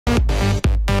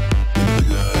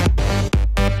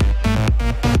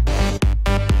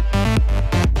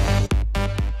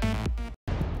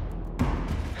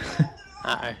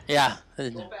Alright, yeah.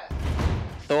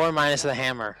 Thor minus the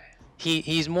hammer.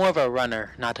 He's more of a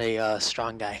runner, not a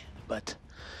strong guy, but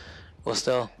we'll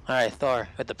still. Alright, Thor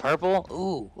with the purple.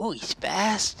 Ooh, he's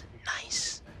fast.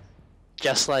 Nice.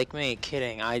 Just like me.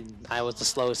 Kidding. I was the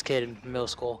slowest kid in middle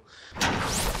school.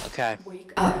 Okay.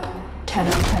 Wake up,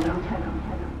 Tenno.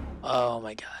 Oh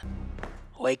my god.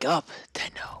 Wake up,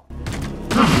 Tenno.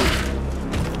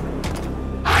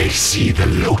 I see the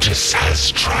Lotus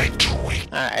has tried to wake.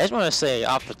 Alright, I just want to say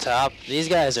off the top, these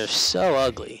guys are so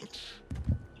ugly.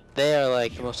 They are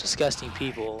like the most disgusting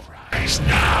people.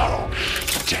 Now.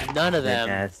 None of them.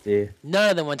 Nasty. None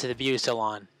of them went to the beauty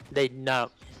salon. They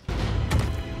got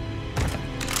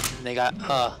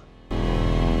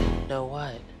no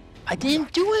what? I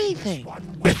didn't do anything.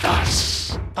 With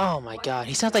us. Oh my god,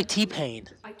 he sounds like T-Pain.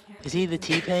 Is he the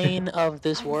T-Pain of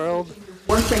this world?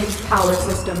 Warframe's power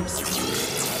systems.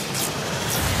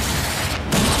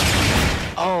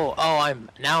 Oh, I'm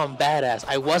badass.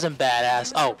 I wasn't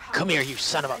badass. Oh, come here, you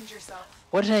son of a.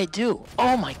 What did I do?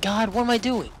 Oh my god, what am I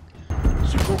doing?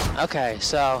 Okay,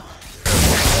 so.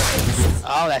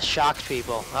 Oh, that shocked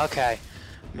people. Okay.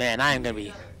 Man, I am gonna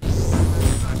be.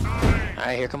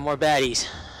 Alright, here come more baddies.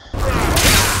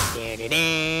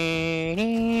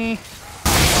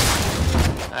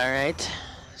 Alright,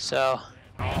 so.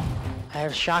 I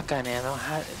have shotgun ammo.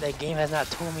 That game has not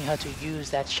told me how to use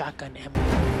that shotgun ammo.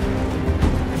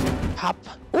 Hop.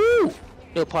 Ooh!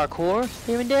 Little parkour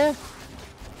here and there.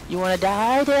 You wanna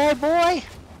die there, boy?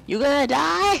 You gonna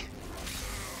die?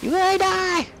 You gonna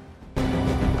die?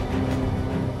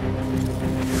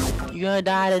 You gonna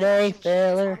die today,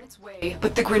 feller?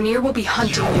 But the Grineer will be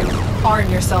hunting you. Arm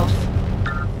yourself.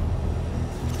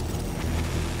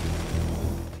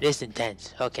 It is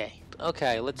intense. Okay.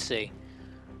 Okay, let's see.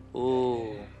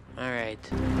 Ooh. Alright.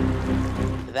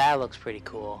 That looks pretty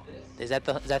cool. Is that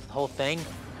the whole thing?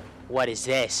 What is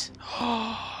this?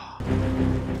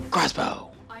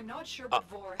 Crossbow! I'm not sure what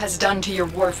Vor has done to your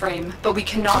Warframe, but we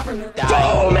cannot remove it.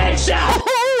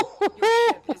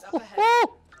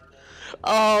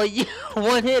 Oh, you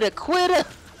one hit a quitter!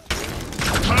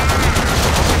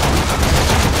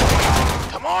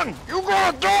 Come on, you go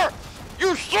out there.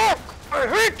 You suck. I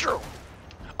hate you.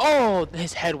 Oh,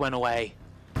 his head went away.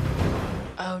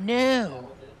 Oh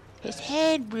no! His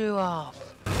head blew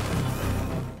off.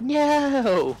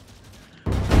 No!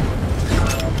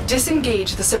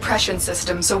 Disengage the suppression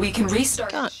system so we can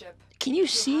restart the ship. Can you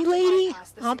see, lady?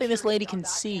 I don't think this lady can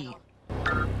see.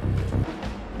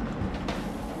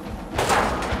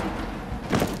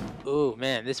 Ooh,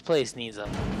 man, this place needs a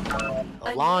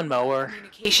lawnmower.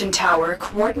 Communication tower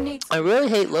coordinates. I really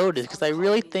hate Lotus because I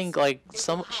really think like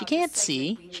she can't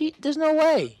see. There's no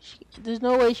way. There's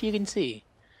no way she can see.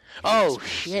 Oh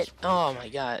shit! Oh my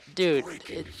god, dude,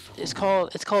 it's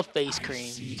called face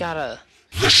cream. You gotta.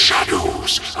 The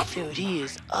shadows. Dude, he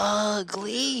is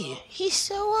ugly. He's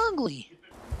so ugly.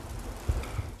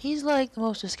 He's like the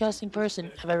most disgusting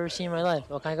person I've ever seen in my life.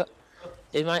 Okay, go.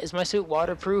 Is my suit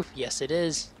waterproof? Yes, it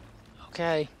is.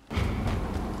 Okay.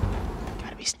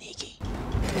 Gotta be sneaky.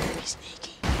 Gotta be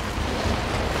sneaky.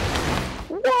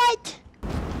 What?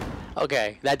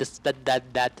 Okay, that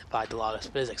defied the law of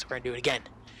physics. We're gonna do it again.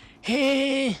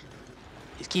 Hey,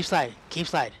 just keep sliding. Keep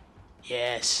sliding.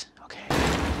 Yes. Okay.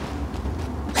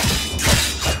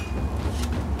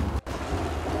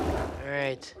 All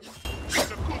right.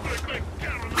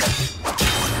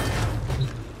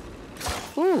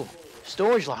 Ooh,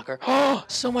 storage locker. Oh,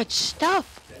 so much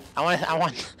stuff. I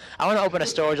want to open a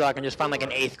storage locker and just find like an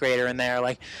 8th grader in there.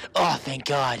 Like, oh, thank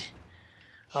God.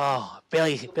 Oh,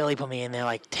 Billy put me in there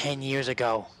like 10 years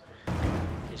ago.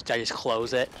 I just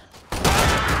close it.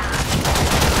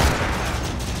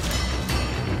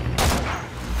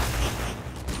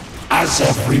 As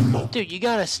every moment Dude, you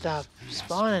gotta stop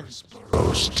spawning.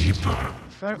 goes deeper.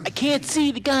 I can't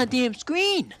see the goddamn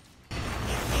screen.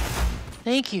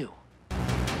 Thank you.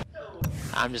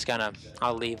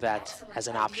 I'll leave that as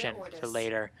an option for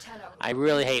later. I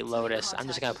really hate Lotus. I'm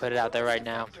just gonna put it out there right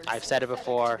now. I've said it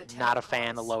before, not a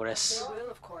fan of Lotus.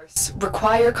 Of course.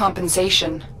 Require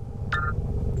compensation.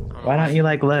 Why don't you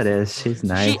like Lotus? She's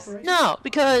nice. No,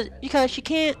 because she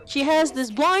can't. She has this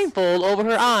blindfold over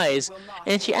her eyes,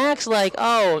 and she acts like,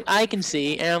 oh, I can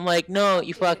see, and I'm like, no,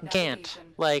 you fucking can't.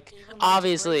 Like,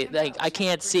 obviously, like I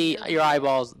can't see your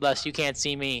eyeballs, thus you can't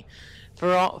see me.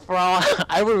 For all,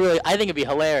 I think it'd be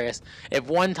hilarious if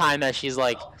one time that she's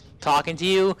like talking to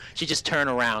you, she just turn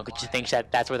around because she thinks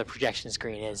that's where the projection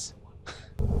screen is.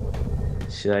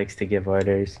 She likes to give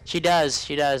orders. She does.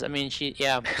 I mean,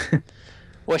 yeah.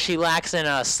 What she lacks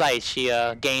in sight, she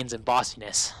gains in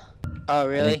bossiness. Oh,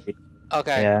 really?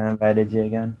 Okay. Yeah, I invited you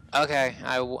again. Okay.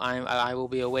 I will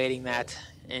be awaiting that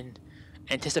in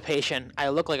anticipation. I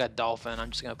look like a dolphin. I'm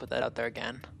just gonna put that out there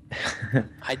again.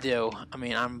 I do. I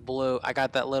mean, I'm blue. I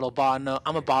got that little bottlenose.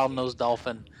 I'm a bottlenose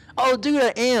dolphin. Oh, dude,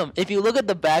 I am. If you look at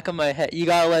the back of my head, you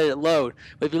gotta let it load.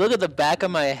 But if you look at the back of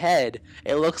my head,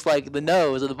 it looks like the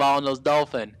nose of the bottlenose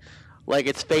dolphin, like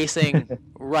it's facing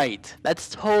right. That's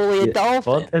totally a dolphin.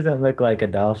 Bolt doesn't look like a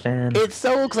dolphin. It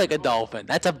so looks like a dolphin.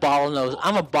 That's a bottlenose.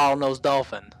 I'm a bottlenose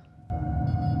dolphin.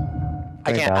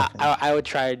 I can't. I would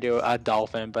try to do a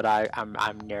dolphin, but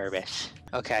I'm nervous.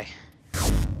 Okay,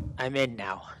 I'm in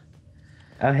now.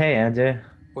 Oh, hey, Andrew.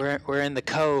 We're in the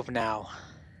cove now.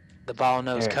 The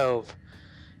Bottlenose Cove.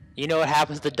 You know what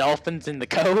happens to dolphins in the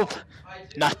cove?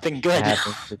 Nothing good.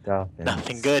 Happens to dolphins.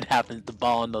 Nothing good happens to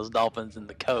Bottlenose dolphins in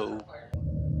the cove.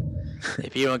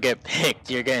 If you don't get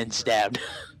picked, you're getting stabbed.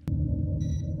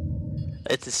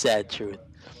 It's a sad truth.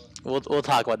 We'll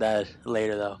talk about that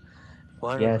later, though.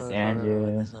 Yes,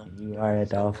 Andrew, you are a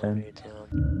dolphin.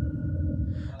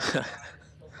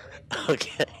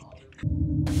 Okay.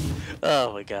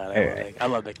 Oh my god, I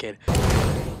love that kid.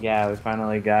 Yeah, we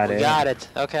finally got it. We got it.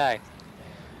 Okay.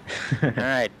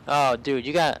 Alright. Oh, dude,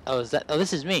 you got... Oh,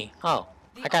 this is me. Oh,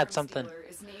 I got something.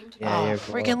 Yeah, Oh,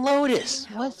 freaking Lotus.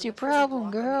 What's your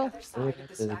problem, girl?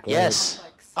 Yes.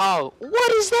 Oh,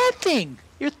 what is that thing?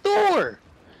 You're Thor.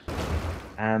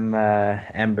 I'm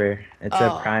Ember. It's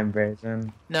a prime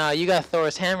version. No, you got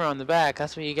Thor's hammer on the back.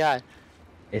 That's what you got.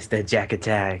 It's the jack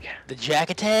attack. The jack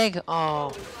attack?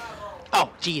 Oh.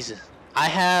 Oh, Jesus. I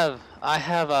have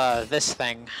this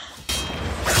thing.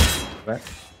 What?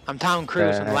 I'm Tom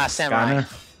Cruise from The Last Samurai.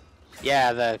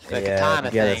 Yeah, the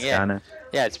katana thing.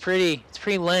 Yeah, it's pretty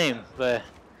lame, but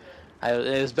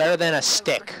it was better than a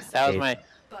stick. That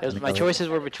was my choices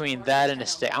were between that and a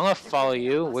stick. I'm gonna follow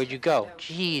you. Where'd you go?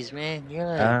 Jeez, man, you're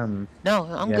like... No,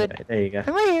 I'm good. Right, there you go.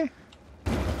 I'm right here.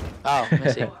 Oh, let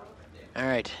me see. All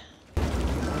right.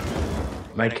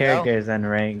 My character's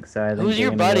unranked, so I think Who's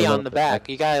your buddy on the back?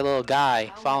 You got a little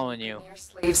guy following you.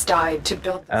 Slaves died to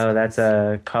build. Oh, that's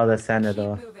called a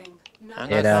Sentinel.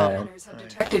 It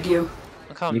detected you.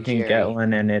 You can get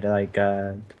one and it like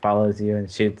follows you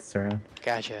and shoots around.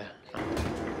 Gotcha.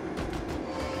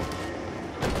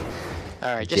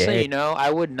 All right, just so you know,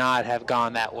 I would not have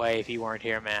gone that way if you weren't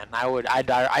here, man. I'd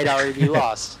already be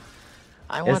lost.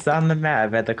 It's on the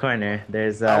map at the corner.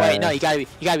 There's Oh wait, no, you gotta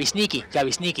be sneaky. You gotta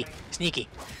be sneaky.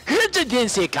 Didn't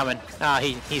see it coming. Oh,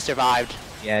 he survived.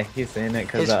 Yeah, he's seen it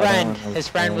because his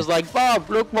friend was like, Bob,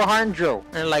 look behind you.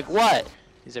 And like, what?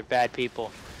 These are bad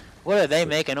people. What are they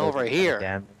making over here?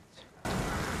 Damage.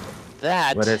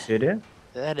 That. What does you do?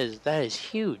 That is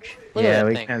huge. Look Yeah, at that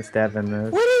we thing. can't step in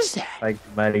those. What is that? Like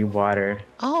muddy water.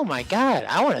 Oh my god,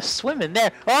 I want to swim in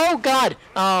there. Oh god.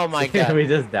 Oh my god. We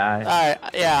just died.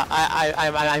 Alright, yeah,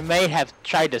 I may have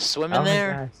tried to swim in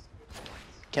there. Gosh.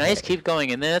 Can I just keep going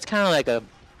in there? That's kind of like a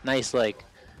nice, like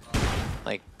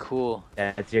cool.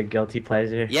 Yeah, it's your guilty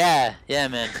pleasure. Yeah,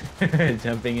 man.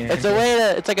 Jumping in. It's a way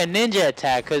to, it's like a ninja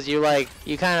attack, because you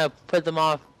kind of put them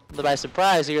off by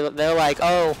surprise. They're like,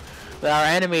 oh, our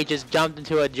enemy just jumped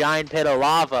into a giant pit of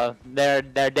lava. They're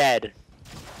dead.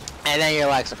 And then you're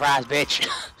like, surprise, bitch.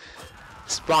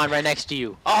 Spawn right next to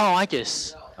you. Oh, I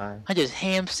just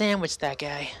ham sandwiched that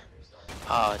guy.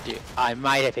 Oh, dude, I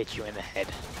might have hit you in the head.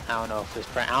 I don't know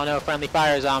if friendly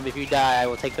fire zombie. If you die, I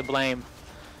will take the blame.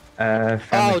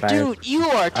 Oh, dude, you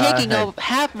are taking up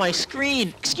half my screen.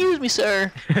 Excuse me,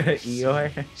 sir.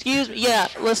 Eeyore? Excuse me. Yeah,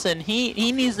 listen,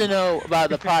 he needs to know about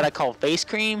the product called face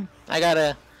cream. I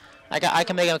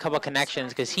can make him a couple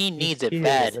connections because he needs it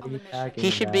bad. He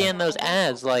should be in those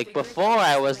ads. Like, before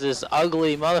I was this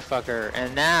ugly motherfucker,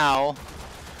 and now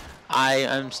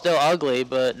I'm still ugly,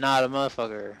 but not a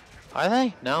motherfucker. Are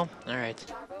they? No?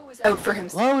 Alright. Out for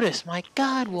himself. Lotus, my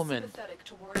god, woman.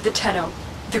 The Tenno.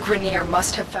 The Grenier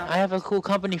must have found. I have a cool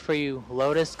company for you,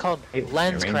 Lotus, called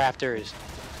Lens Crafters.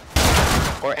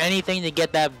 Or anything to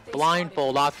get that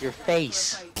blindfold off your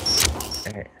face.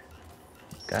 Alright.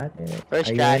 Got it.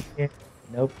 First guy.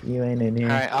 Nope, you ain't in here.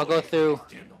 Alright, I'll go through.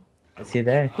 Is he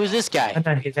there? Who's this guy? Oh,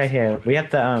 no, he's right here. We have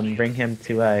to bring him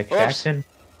to extraction.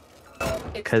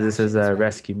 Because this is a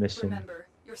rescue mission.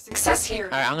 Your success here.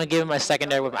 Alright, I'm gonna give him my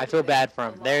secondary weapon. I feel bad for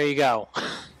him. There you go.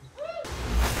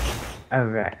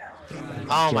 Alright.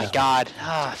 Oh my god.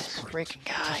 Ah, this freaking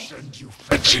guy.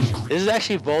 This is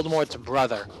actually Voldemort's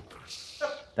brother.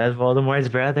 That's Voldemort's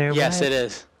brother? Yes, what? it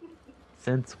is.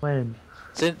 Since when?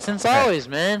 Since always,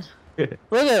 man. Look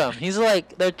at him. He's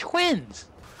like, they're twins.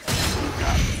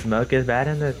 smoke is bad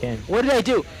in this game. What did I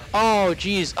do? Oh,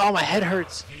 jeez. Oh, my head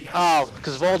hurts. Oh,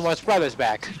 because Voldemort's brother's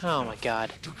back. Oh, my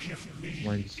God.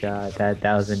 One shot, that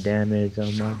 1,000 damage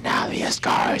almost. Now the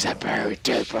scars are buried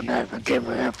deep will never give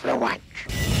me influence.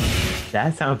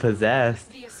 That sounds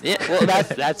possessed. Yeah, well,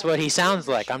 that's what he sounds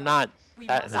like. I'm not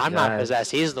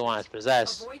possessed. He's the one that's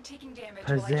possessed.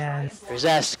 Possessed.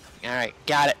 Possessed. All right,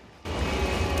 got it.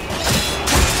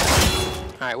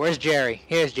 All right, where's Jerry?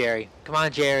 Here's Jerry. Come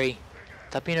on, Jerry.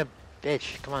 Stop being a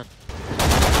bitch. Come on.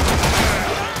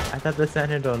 I thought the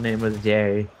Sentinel name was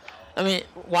Jerry. I mean,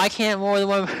 why can't more than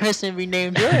one person be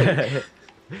named Jerry?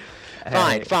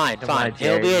 Fine. On,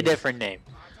 He'll be a different name.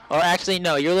 Or actually,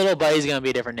 no, your little buddy's gonna be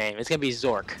a different name. It's gonna be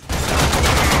Zork.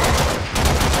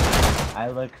 I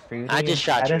look fruity. I just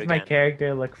shot you How does my again.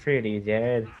 character look fruity,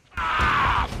 Jared?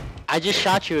 I just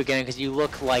shot you again because you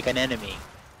look like an enemy.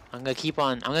 I'm gonna keep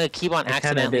on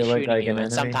accidentally do look shooting like you an and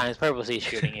enemy. sometimes purposely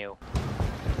shooting you.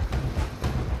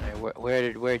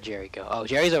 Alright, where'd Jerry go? Oh,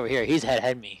 Jerry's over here. He's ahead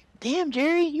of me. Damn,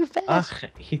 Jerry, you fast. Ugh,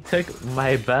 he took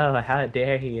my bow. How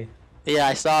dare he? Yeah,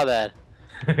 I saw that.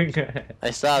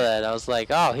 I was like,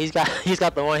 oh, he's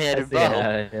got the one-handed bow.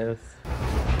 Yeah, it is.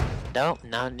 Nope,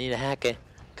 now I need to hack it.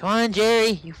 Come on,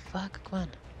 Jerry, you fuck, come on.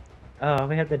 Oh, all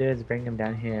we have to do is bring him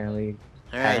down here and we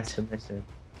Alright. pass the mission.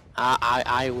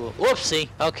 I will. Whoopsie.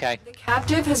 Okay. The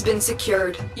captive has been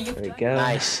secured. There we go.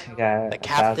 Nice. I got The 1,000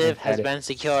 captive has credits. been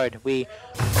secured.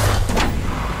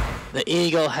 The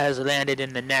eagle has landed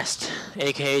in the nest,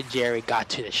 aka Jerry got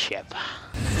to the ship.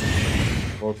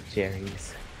 Both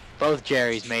Jerry's. Both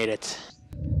Jerrys made it.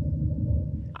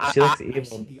 She looks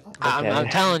evil. I'm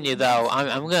telling you though,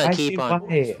 I'm gonna I keep see on.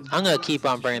 why. I'm gonna keep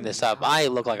on bringing this up. I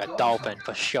look like a dolphin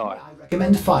for sure.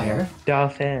 Recommend fire.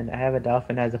 Dolphin. I have a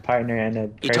dolphin as a partner and a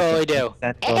You person totally do.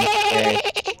 Sentinel Jerry.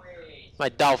 My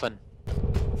dolphin.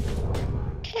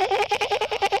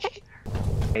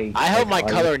 Hey, I hope my call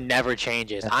you- color never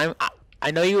changes. I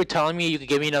know you were telling me you could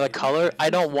give me another color. I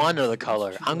don't want another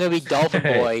color. I'm gonna be Dolphin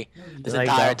Boy this You like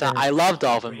entire Dolphin? time. I love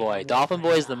Dolphin Boy. Dolphin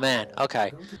Boy is the man.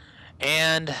 Okay.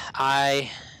 And I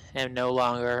am no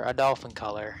longer a dolphin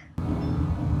color.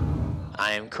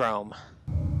 I am Chrome.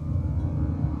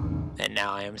 And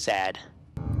now I am sad.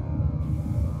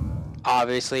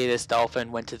 Obviously this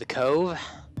dolphin went to the cove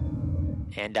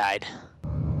and died.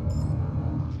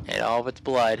 And all of its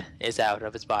blood is out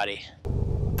of its body.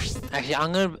 Actually,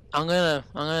 I'm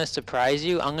gonna surprise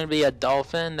you. I'm gonna be a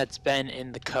dolphin that's been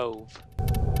in the cove.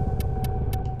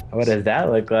 What does that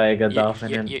look like? A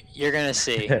dolphin? You're gonna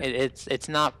see. It's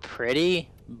not pretty,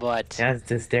 but That's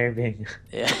disturbing.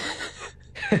 yeah,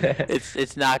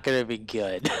 it's not gonna be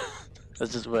good.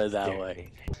 Let's just put it that way.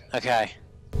 Okay.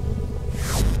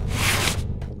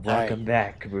 Welcome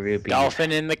back, Ruby.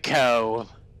 Dolphin in the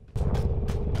cove.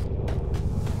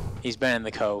 He's been in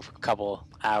the cove a couple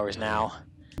hours now.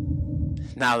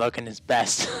 Not looking his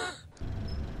best.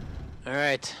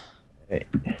 Alright. Wait.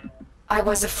 I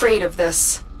was afraid of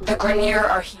this. The Grenier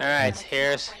are here. Alright,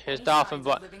 here's Dolphin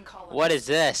Boy. What is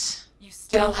this? You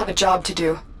still have a job to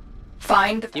do.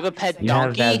 Find the Do you have a pet You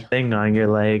have donkey? that thing on your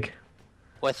leg.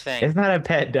 What thing? It's not a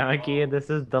pet donkey.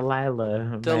 This is Delilah.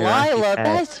 my Delilah, rocky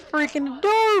that's freaking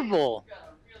adorable!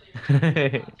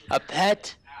 pet. A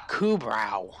pet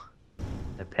Kubrau.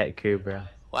 A pet cobra.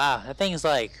 Wow, that thing is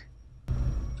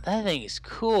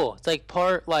cool. It's like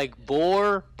part like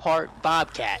boar, part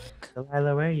bobcat.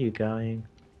 Delilah, where are you going?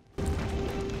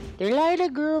 Delilah,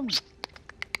 girl.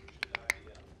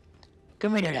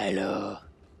 Come here, Delilah.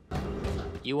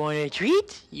 You want a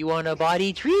treat? You want a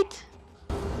body treat?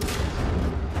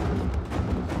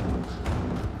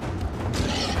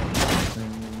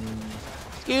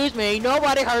 Excuse me,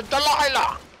 nobody hurt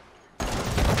Delilah!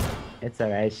 It's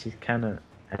alright. She's kind of.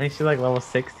 I think she's like level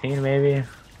 16, maybe.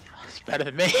 It's better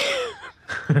than me.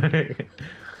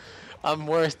 I'm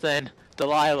worse than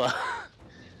Delilah.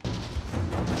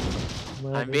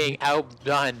 I'm being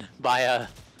outdone by a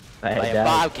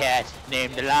bobcat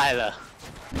named Delilah.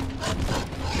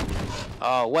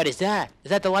 Oh, what is that? Is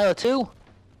that Delilah too?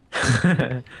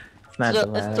 It's not That's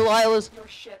Delilah. Delilah's.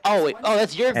 Oh wait, oh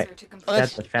that's your. Hey, Oh,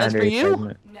 That's the for foundry you?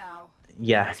 segment. now.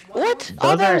 Yeah, What? Oh,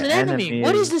 Those that are was an enemy.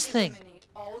 What is enemies. this thing?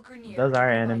 those are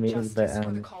enemies, but it's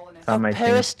on my team.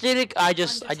 Parasitic. I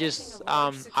It's the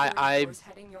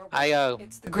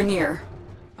Grenier.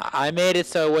 made it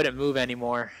so it wouldn't move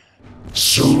anymore.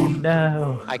 Soon.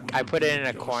 No, I put it in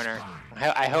a corner.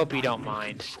 I hope you don't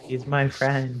mind. he's my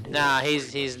friend. Nah,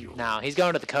 he's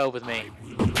going to the cove with me.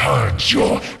 Purge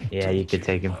your Yeah, you could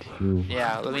take him too.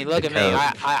 Yeah, I mean, look The at me.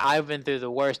 cove. I've been through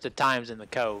the worst of times in the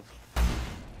cove.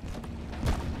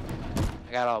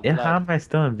 I got all Yeah, blood. how am I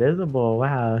still invisible?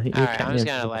 Wow. Alright, I'm just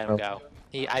gonna let him go.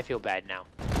 I feel bad now.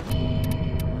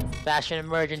 Fashion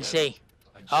emergency.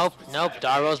 Oh, nope,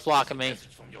 Darrow's blocking me.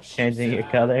 Changing your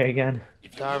color again?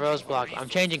 Darrow's blocking. I'm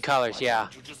changing colors, yeah.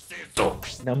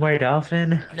 No more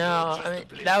dolphin? No, I mean,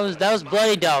 that was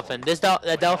Bloody Dolphin.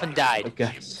 That dolphin died.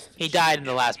 Okay. He died in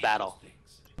the last battle.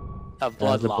 Of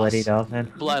blood That was a loss. bloody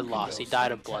dolphin? Blood loss. He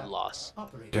died of blood loss.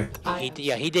 He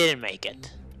didn't make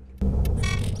it.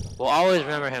 We'll always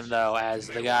remember him though as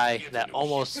the guy that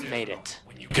almost made it.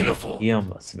 He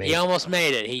almost made it. He almost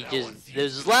made it. It was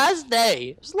his last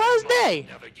day. His last day.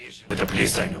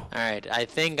 Alright, I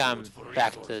think I'm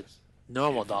back to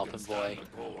normal dolphin boy.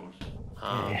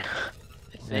 Yeah.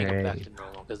 I think I'm back to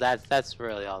normal because that's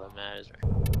really all that matters.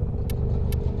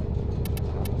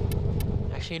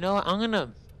 Actually, you know what? I'm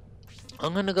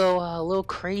gonna go a little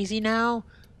crazy now.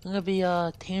 I'm gonna be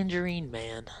a Tangerine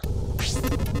Man.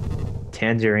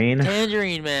 Tangerine?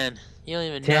 Tangerine Man. You don't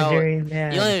even Tangerine know.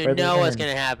 Man. You don't even know what's win.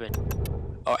 gonna happen.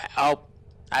 Oh,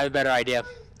 I have a better idea.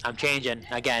 I'm changing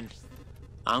again.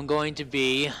 I'm going to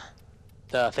be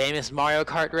the famous Mario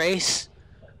Kart race,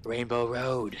 Rainbow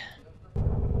Road.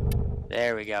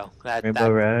 There we go.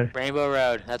 Rainbow Road? Rainbow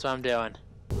Road. That's what I'm doing.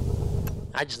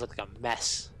 I just look like a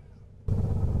mess.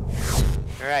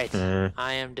 Alright.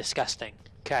 I am disgusting.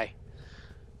 Okay.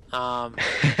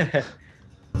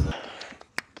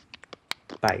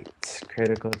 Fight.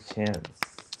 Critical chance.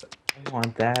 I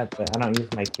want that, but I don't use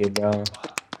my cube, bro.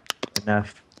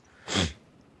 Enough.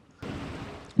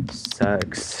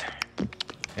 Sucks.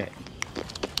 Okay.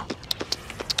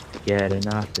 Getting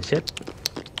off the ship.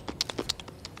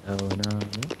 Oh no.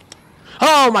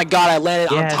 Oh my god, I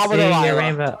landed on top of your Delilah.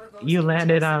 rainbow. You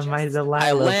landed on my Delilah.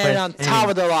 I landed on first top thing.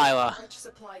 of Delilah.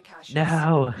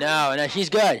 No. No, she's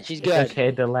good. She's It's good.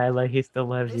 okay, Delilah. He still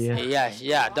loves you.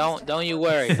 Yeah, don't you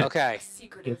worry. Okay.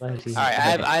 He loves you.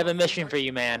 Alright, I have a mission for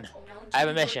you, man. I have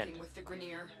a mission.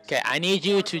 Okay, I need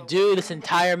you to do this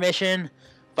entire mission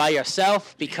by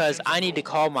yourself because I need to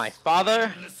call my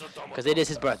father because it is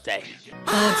his birthday.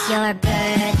 It's your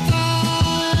birthday.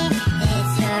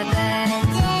 It's your birthday.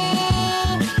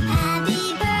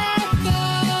 Happy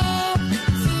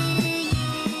birthday to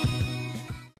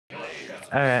you.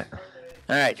 Alright.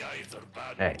 Alright.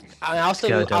 Alright. I'll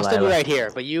still be right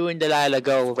here, but you and Delilah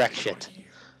go wreck shit.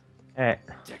 Alright.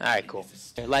 Alright, cool.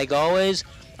 Like always,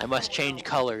 I must change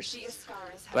colors.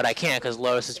 But I can't because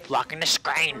Lotus is blocking the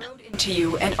screen. To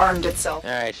you and armed itself.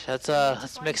 Alright,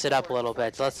 let's mix it up a little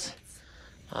bit. Let's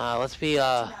be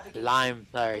a lemon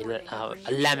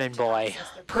boy.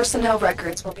 Personnel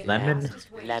records will be Lemon?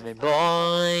 Lemon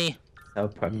boy. So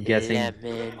I'm guessing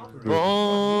Lemon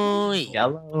boy.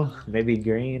 yellow, maybe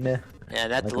green. Yeah,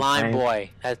 that's Like a lime pine. boy.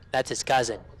 That's his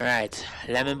cousin. Alright,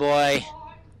 lemon boy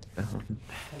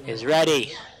is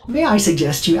ready. May I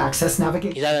suggest you access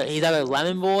navigation? He's either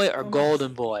lemon boy or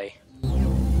golden boy.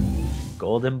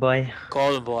 Golden boy?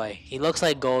 Golden boy. He looks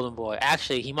like golden boy.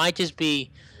 Actually, he might just be,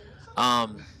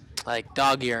 like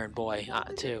dog urine boy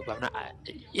too. But I'm not.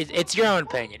 It's your own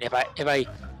opinion. If I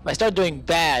start doing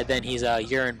bad, then he's a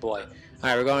urine boy. All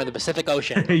right, we're going to the Pacific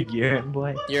Ocean. Urine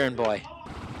boy? Urine boy.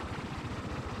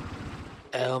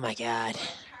 Oh my God.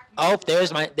 Oh,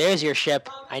 there's your ship.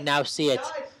 I now see it.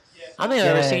 I don't think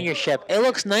I've ever seen your ship. It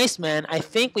looks nice, man. I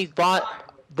think we bought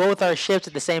both our ships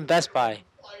at the same Best Buy.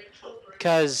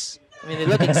 Because, I mean, they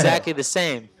look exactly the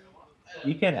same.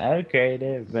 You can upgrade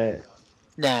it, but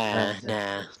No.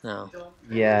 yeah, it's No,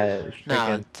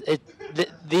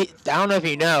 freaking- I don't know if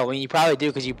you know. I mean, you probably do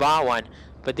because you bought one.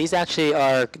 But these actually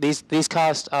are, these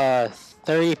cost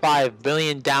 35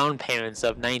 billion down payments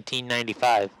of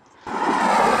 1995.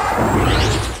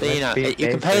 So, you know, you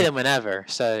can pay them whenever.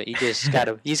 So you just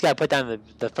gotta put down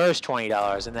the first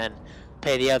 $20 and then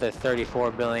pay the other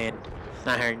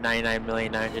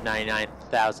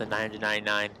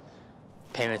 34,999,999,999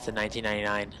 payments in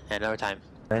 1999 at no time.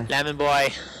 Lemon boy,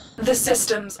 The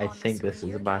systems I think this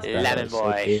is about Lemon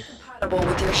boy. compatible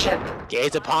with your ship.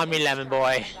 gaze upon me, lemon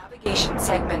boy, Navigation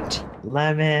segment.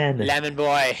 Lemon. lemon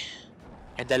boy,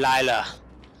 and Delilah.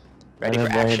 Ready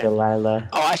Lemon for boy, action. Delilah.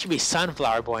 Oh, I should be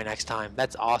sunflower boy next time.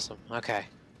 That's awesome. Okay.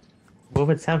 What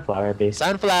would sunflower be?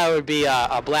 Sunflower would be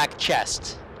a black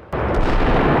chest.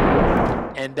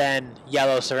 And then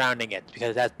yellow surrounding it,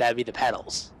 because that'd be the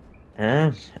petals.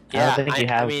 I Yeah, don't think you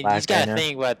have I mean, black you just gotta right now.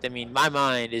 think about, I mean, my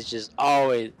mind is just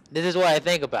always, this is what I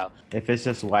think about. If it's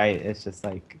just white, it's just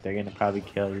like, they're gonna probably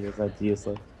kill you. That's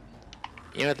useless.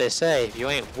 You know what they say, if you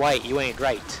ain't white, you ain't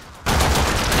right.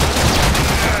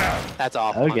 That's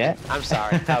awful. Okay. I'm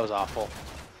sorry, that was awful.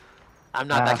 I'm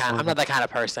not that kind of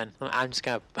person. I'm just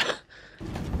gonna,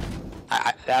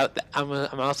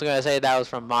 I'm also gonna say that was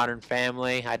from Modern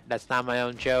Family. That's not my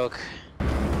own joke.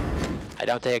 I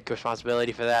don't take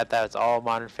responsibility for that. That's all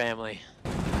Modern Family.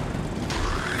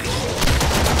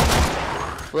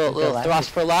 Little thrust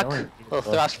for luck. Going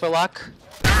Little thrust for luck.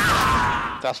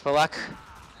 Thrust for luck.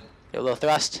 A little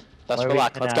thrust. Thrust Or for we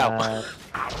luck. can, Let's go.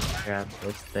 Grab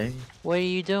this thing. What are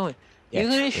you doing? Yeah, You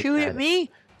gonna we shoot got at it. me?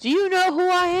 Do you know who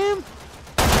I am?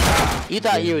 You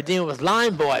thought you were dealing with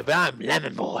Lime Boy, but I'm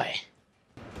Lemon Boy.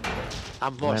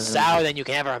 I'm more Lemon sour than you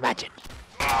can ever imagine.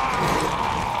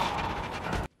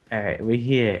 Alright, we're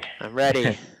here. I'm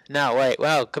ready. No, wait.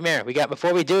 Well, come here.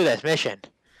 Before we do this mission.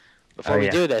 Before we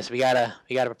yeah. do this, we gotta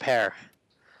prepare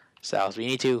ourselves. We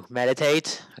need to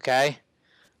meditate. Okay.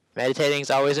 Meditating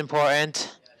is always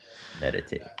important.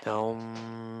 Meditate.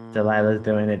 Um. Delilah's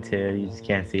doing it too. You just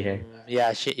can't see her.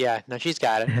 Yeah. No, she's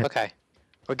got it. Okay.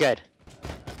 We're good.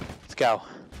 Let's go.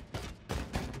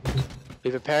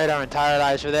 We prepared our entire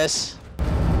lives for this.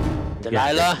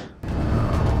 Delilah,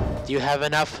 do you have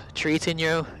enough treats in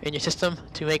your system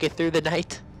to make it through the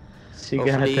night? She got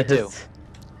Hopefully you do.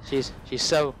 this. She's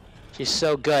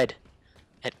so good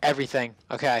at everything.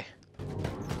 Okay.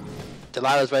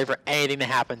 Delilah's ready for anything that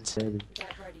happens.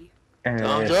 Get ready.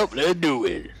 Thumbs up, let's do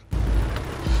it.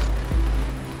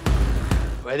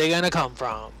 Where they gonna come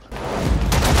from?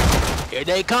 Here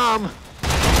they come.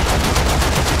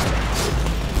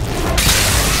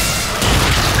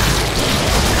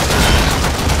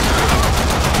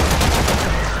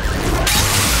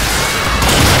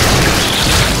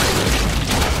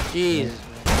 Jeez.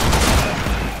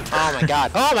 Oh my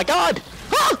god. Oh my god!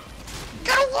 Ah!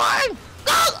 Get away!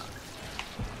 Ah!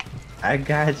 I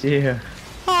got you.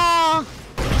 Ah!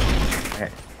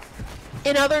 Alright.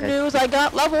 In other news, I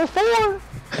got level 4!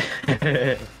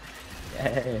 Yay.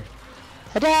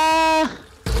 Ta-da!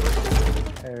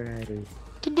 Alrighty.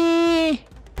 Ta-da!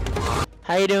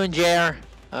 How you doing, JR?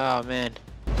 Oh man.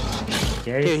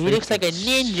 Gary's Dude, he looks like a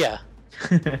sleeping. ninja.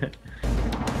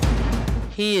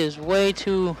 He is way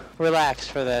too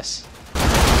relaxed for this.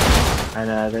 I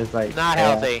know, there's like Not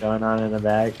chaos healthy. going on in the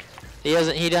back. He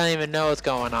doesn't even know what's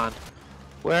going on.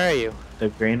 Where are you? The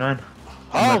green one?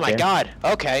 Oh I'm up my here. god.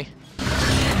 Okay.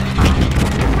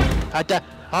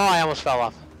 I almost fell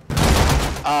off.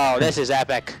 Oh, this is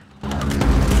epic.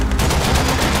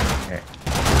 Here.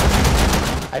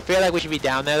 I feel like we should be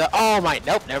down there though. Oh my,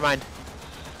 nope, never mind.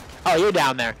 Oh, you're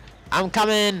down there. I'm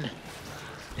coming.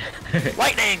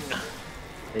 Lightning!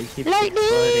 They keep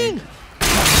Lightning! exploding.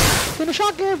 Gonna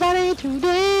shock everybody to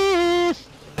death.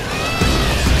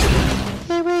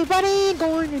 Everybody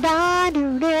going to die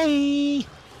today.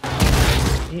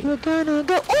 We're gonna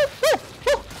go. Oh, oh,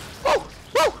 oh, oh,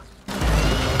 oh.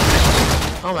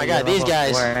 Oh my god, these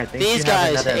guys. These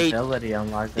guys ate.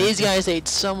 These guys ate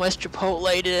so much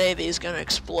Chipotle today. They's gonna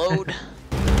explode.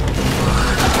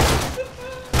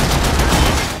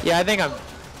 Yeah, I think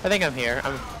I'm here.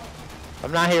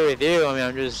 I'm not here with you. I mean,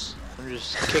 I'm just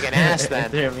kicking ass then.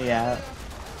 Threw me out.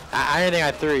 I didn't think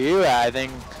I threw you out. I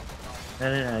think.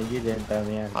 No, you didn't throw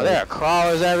me out. Oh, there are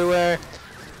crawlers everywhere.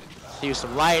 Use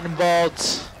some lightning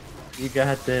bolts. You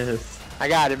got this. I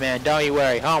got it, man. Don't you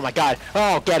worry. Oh my god.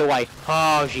 Oh, get away.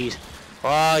 Oh, jeez.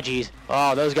 Oh, jeez.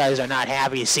 Oh, those guys are not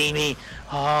happy to see me.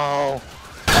 Oh.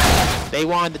 They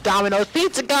wanted the Domino's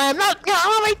pizza guy. I'm not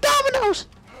gonna make Domino's.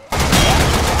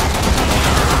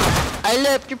 I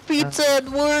left your pizza at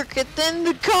work. It's in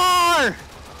the car.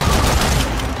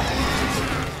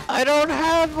 I don't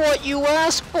have what you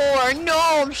asked for. No,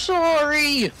 I'm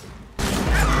sorry.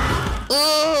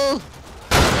 Oh.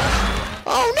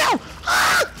 Oh no.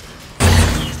 Ah!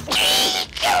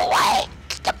 Get away.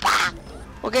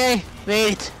 Okay,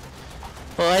 made it.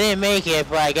 Well, I didn't make it,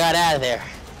 but I got out of there.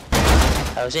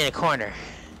 I was in a corner.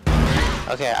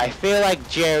 Okay, I feel like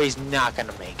Jerry's not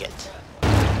gonna make it.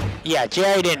 Yeah,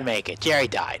 Jerry didn't make it. Jerry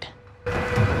died.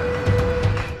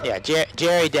 Yeah,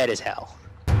 Jerry dead as hell.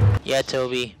 Yeah,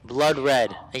 Toby. Blood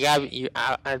red.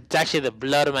 It's actually the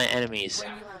blood of my enemies.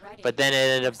 But then it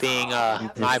ended up being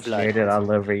my blood. Smeared it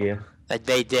all over you. Like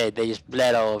they did. They just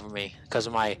bled all over me because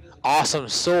of my awesome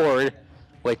sword,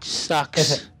 which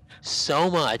sucks so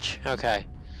much. Okay.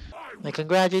 Like,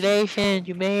 congratulations,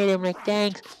 you made it. I'm like,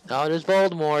 thanks. Oh, there's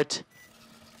Voldemort.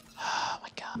 Oh my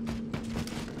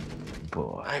god.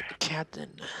 Boy. Alright, Captain.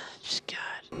 Just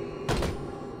God.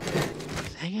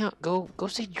 Hang out. Go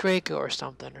see Draco or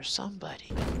something or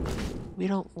somebody. We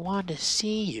don't want to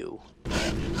see you.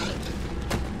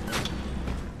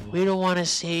 We don't want to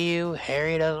see you.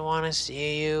 Harry doesn't want to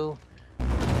see you.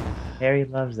 Harry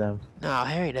loves them. No,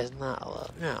 Harry does not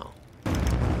love. No.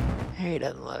 Harry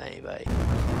doesn't love anybody.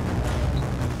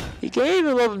 He can't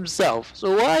even love himself.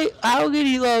 So how can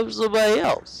he love somebody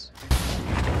else?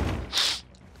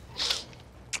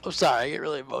 I'm sorry, I get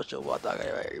really emotional about talking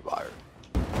about Harry Potter.